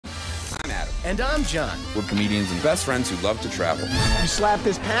I'm Adam. And I'm John. We're comedians and best friends who love to travel. You slapped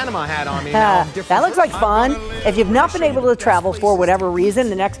this Panama hat on me. Now I'm different. That looks like fun. If you've not been able to travel for whatever reason,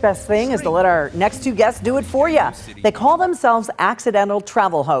 the next best thing is to let our next two guests do it for you. They call themselves Accidental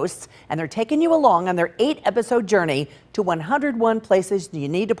Travel Hosts, and they're taking you along on their 8-episode journey to 101 places you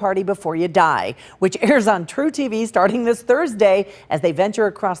need to party before you die, which airs on True TV starting this Thursday as they venture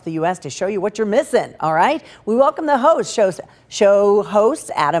across the U.S. to show you what you're missing, all right? We welcome the hosts, show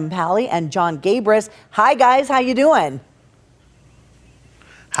hosts Adam Pally and John Gabris. Hi, guys. How you doing?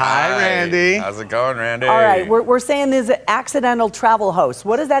 Hi, Randy. How's it going, Randy? All right, we're saying this is Accidental Travel Hosts.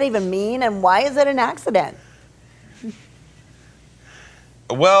 What does that even mean, and why is it an accident?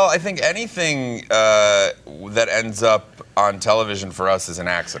 Well, I think anything that ends up on television for us is an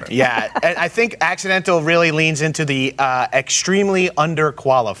accident. Yeah, and I think Accidental really leans into the extremely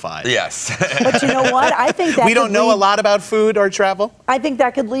underqualified. Yes. But you know what? I think that we don't know a lot about food or travel. I think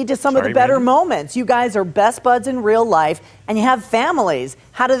that could lead to some of the better moments. You guys are best buds in real life, and you have families.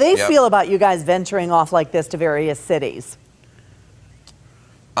 How do they feel about you guys venturing off like this to various cities?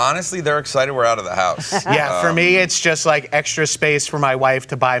 Honestly, they're excited we're out of the house. Yeah, for me, it's just like extra space for my wife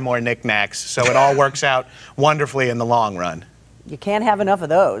to buy more knickknacks. So it all works out wonderfully in the long run. You can't have enough of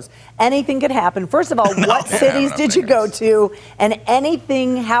those. Anything could happen. First of all, what cities did you go to? And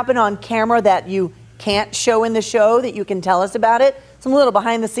anything happen on camera that you can't show in the show that you can tell us about it? Some little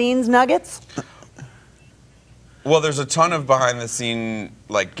behind-the-scenes nuggets? Well, there's a ton of behind-the-scene,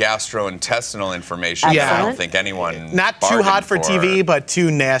 like, gastrointestinal information that I don't think anyone Not too hot for TV, but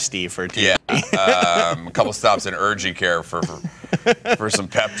too nasty for TV. Yeah, a couple stops in Urgent Care for some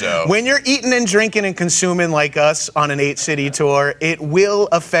Pepto. When you're eating and drinking and consuming like us on an 8-city tour, it will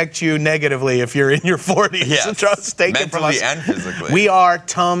affect you negatively if you're in your 40s. Yes, Trust, take it from us. mentally and physically. We are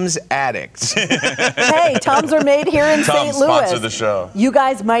Tums addicts. Hey, Tums are made here in St. Louis. Sponsor the show. You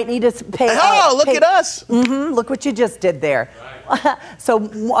guys might need to pay. Look at us. Look what you just did there. So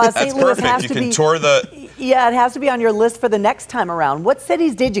St. Louis has to be. You can tour the. Yeah, it has to be on your list for the next time around. What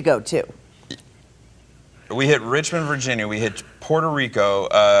cities did you go to? We hit Richmond, Virginia. We hit Puerto Rico.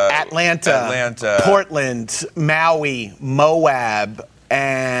 Atlanta. Portland. Maui. Moab.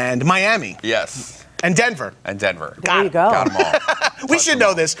 And Miami. Yes. And Denver. There you go. Got them all. We should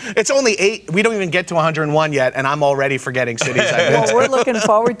know this. It's only 8. We don't even get to 101 yet, and I'm already forgetting cities I've been to. Well, we're looking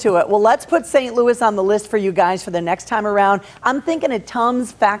forward to it. Well, let's put St. Louis on the list for you guys for the next time around. I'm thinking a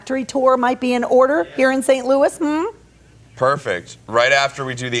Tums factory tour might be in order here in St. Louis. Perfect. Right after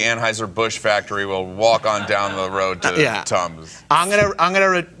we do the Anheuser-Busch factory, we'll walk on down the road to Tums. I'm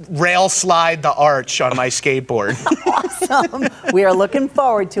gonna rail slide the arch on my skateboard. Awesome. We are looking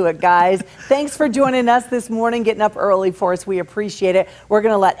forward to it, guys. Thanks for joining us this morning, getting up early for us. We appreciate it. We're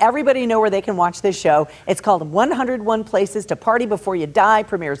going to let everybody know where they can watch this show. It's called 101 Places to Party Before You Die.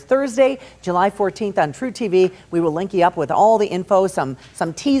 Premieres Thursday, July 14th on True TV. We will link you up with all the info, some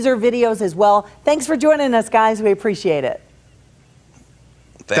teaser videos as well. Thanks for joining us, guys. We appreciate it.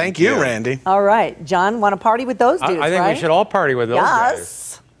 Thank you, Randy. All right. John, want to party with those dudes, I think right? we should all party with those guys.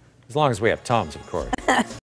 Yes. As long as we have Tums, of course.